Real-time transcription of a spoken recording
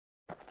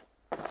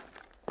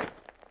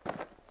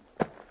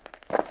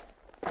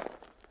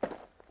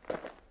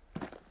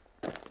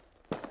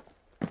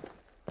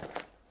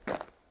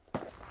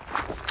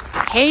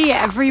Hey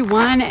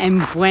everyone,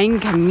 and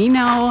buen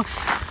camino.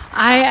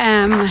 I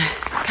am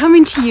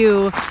coming to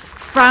you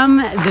from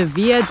the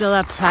Via de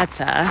la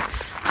Plata.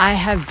 I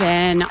have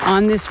been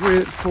on this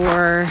route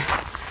for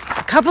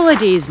a couple of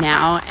days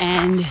now,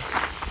 and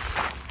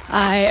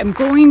I am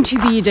going to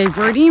be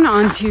diverting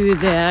onto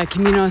the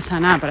Camino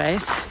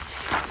Sanabres.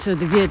 So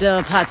the Via de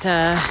la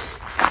Plata,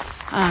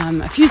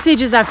 a few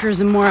stages after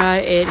Zamora,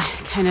 it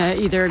kind of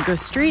either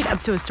goes straight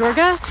up to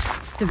Astorga,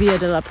 the Via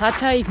de la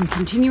Plata. You can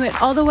continue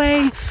it all the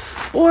way,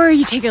 or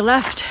you take a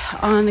left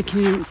on the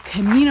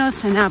Camino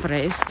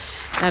Sanabres.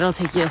 That'll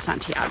take you to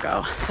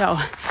Santiago. So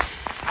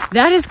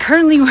that is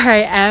currently where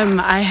I am.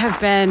 I have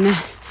been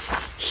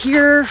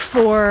here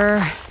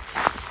for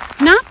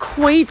not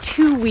quite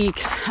 2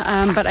 weeks,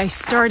 but I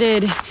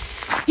started,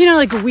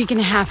 like a week and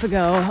a half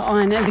ago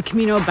on the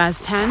Camino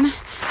Baztan,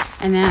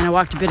 and then I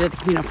walked a bit of the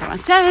Camino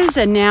Frances,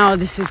 and now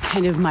this is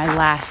kind of my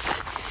last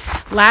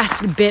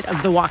bit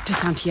of the walk to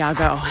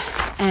Santiago.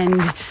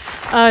 And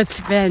it's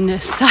been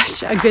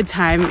such a good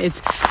time.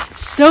 It's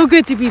so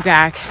good to be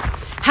back.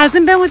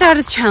 Hasn't been without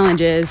its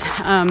challenges.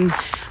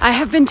 I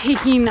have been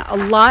taking a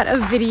lot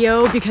of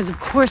video because, of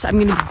course, I'm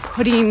going to be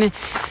putting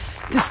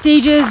the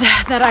stages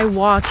that I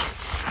walk.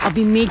 I'll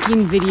be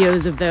making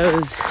videos of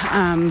those.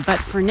 But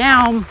for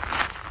now,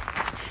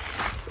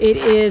 it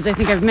is, I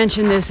think I've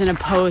mentioned this in a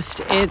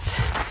post, it's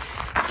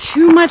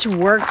too much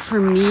work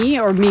for me,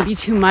 or maybe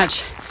too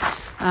much,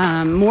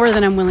 more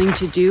than I'm willing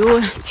to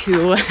do,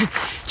 to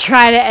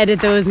try to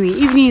edit those in the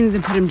evenings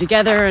and put them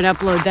together and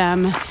upload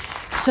them.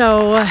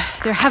 So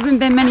there haven't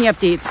been many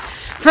updates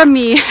from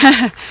me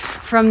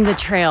from the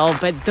trail,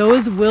 but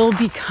those will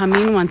be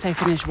coming once I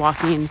finish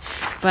walking.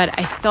 But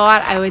I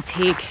thought I would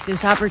take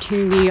this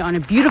opportunity on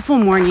a beautiful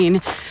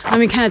morning. Let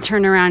me kind of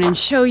turn around and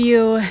show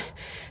you.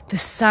 The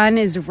sun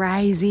is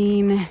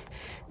rising.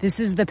 This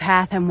is the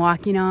path I'm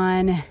walking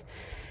on.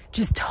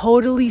 Just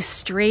totally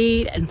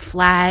straight and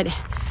flat,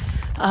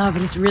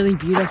 but it's really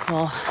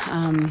beautiful.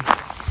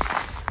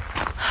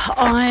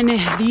 On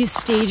these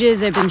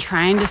stages, I've been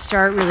trying to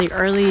start really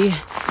early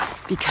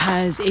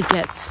because it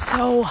gets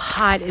so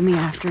hot in the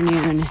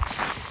afternoon,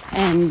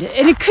 and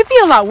it could be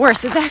a lot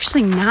worse. It's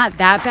actually not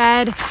that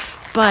bad,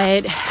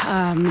 but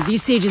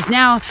these stages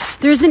now,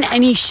 there isn't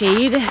any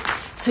shade,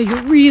 so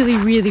you're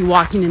really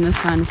walking in the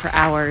sun for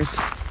hours.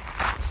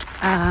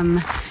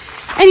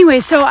 Anyway,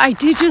 so I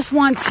did just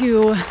want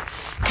to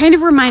kind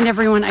of remind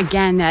everyone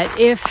again that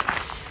if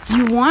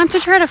you want to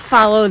try to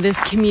follow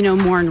this Camino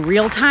more in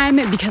real time,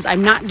 because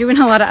I'm not doing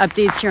a lot of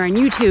updates here on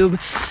YouTube,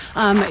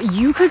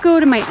 you could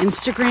go to my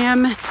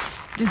Instagram.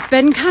 It's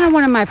been kind of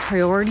one of my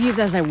priorities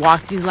as I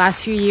walk these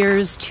last few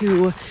years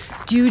to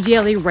do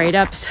daily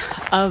write-ups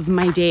of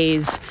my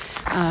days.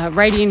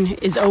 Writing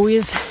is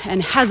always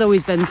and has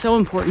always been so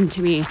important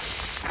to me,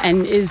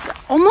 and is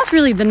almost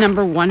really the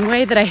number one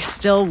way that I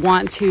still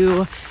want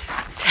to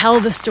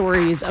tell the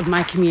stories of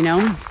my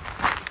Camino.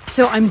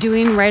 So I'm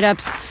doing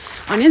write-ups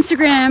on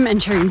Instagram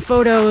and sharing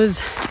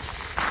photos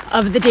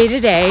of the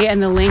day-to-day,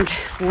 and the link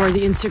for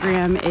the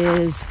Instagram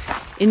is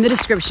in the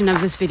description of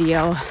this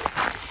video.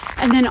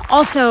 And then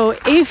also,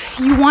 if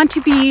you want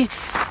to be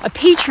a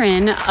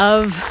patron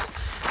of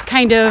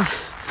kind of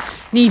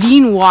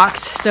Nadine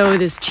Walks, so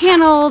this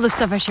channel, the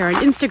stuff I share on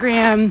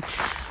Instagram,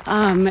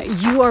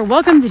 you are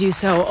welcome to do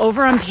so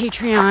over on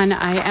Patreon.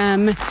 I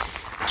am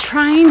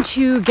trying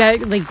to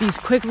get like these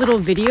quick little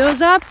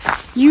videos up,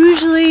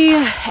 usually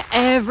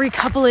every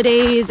couple of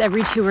days,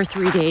 every 2 or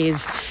 3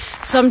 days.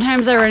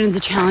 Sometimes I run into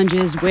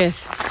challenges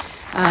with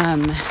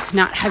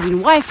not having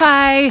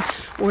Wi-Fi,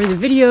 or the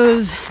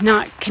videos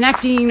not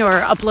connecting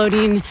or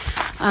uploading,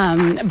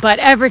 but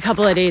every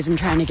couple of days I'm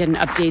trying to get an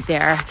update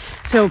there.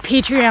 So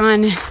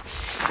Patreon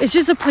is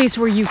just a place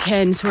where you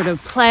can sort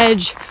of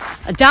pledge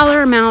a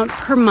dollar amount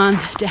per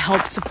month to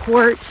help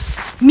support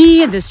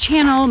me, this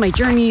channel, my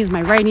journeys,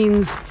 my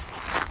writings.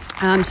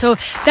 So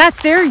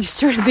that's there. You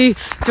certainly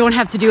don't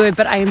have to do it,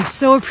 but I am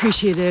so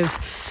appreciative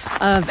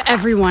of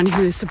everyone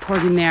who is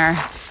supporting there,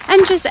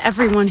 and just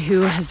everyone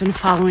who has been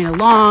following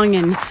along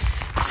and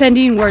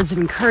sending words of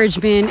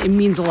encouragement. It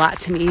means a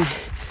lot to me,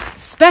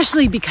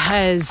 especially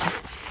because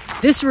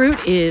this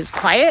route is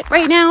quiet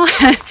right now.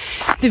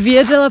 The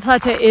Via de la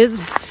Plata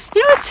is,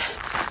 it's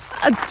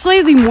a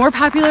slightly more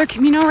popular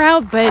Camino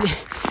route, but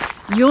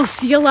you'll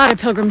see a lot of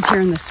pilgrims here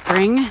in the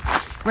spring.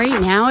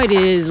 Right now it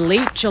is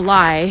late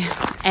July,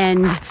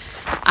 and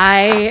I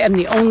am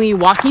the only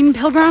walking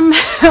pilgrim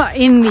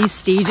in these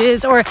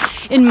stages, or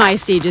in my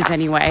stages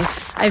anyway.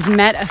 I've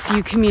met a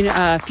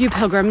few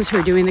pilgrims who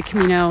are doing the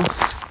Camino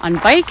on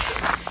bike,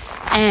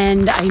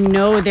 and I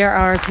know there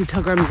are a few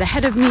pilgrims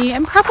ahead of me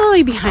and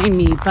probably behind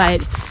me,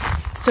 but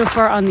so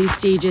far on these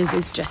stages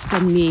it's just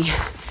been me.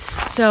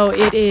 So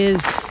it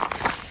is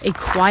a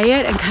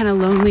quiet and kind of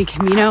lonely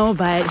Camino,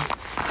 but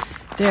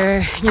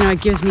there,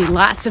 it gives me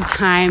lots of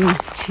time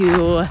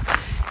to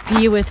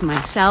be with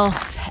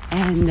myself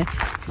and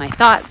my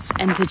thoughts,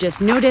 and to just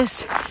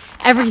notice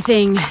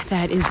everything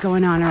that is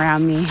going on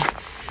around me.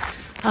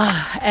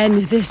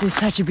 And this is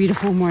such a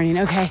beautiful morning.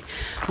 Okay,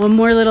 one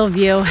more little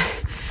view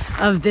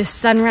of this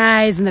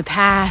sunrise and the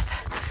path.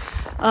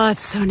 Oh,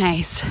 it's so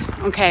nice.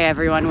 Okay,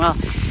 everyone. Well,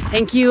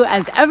 thank you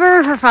as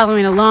ever for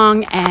following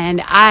along,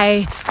 and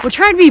I will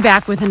try to be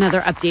back with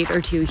another update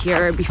or two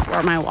here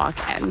before my walk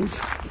ends.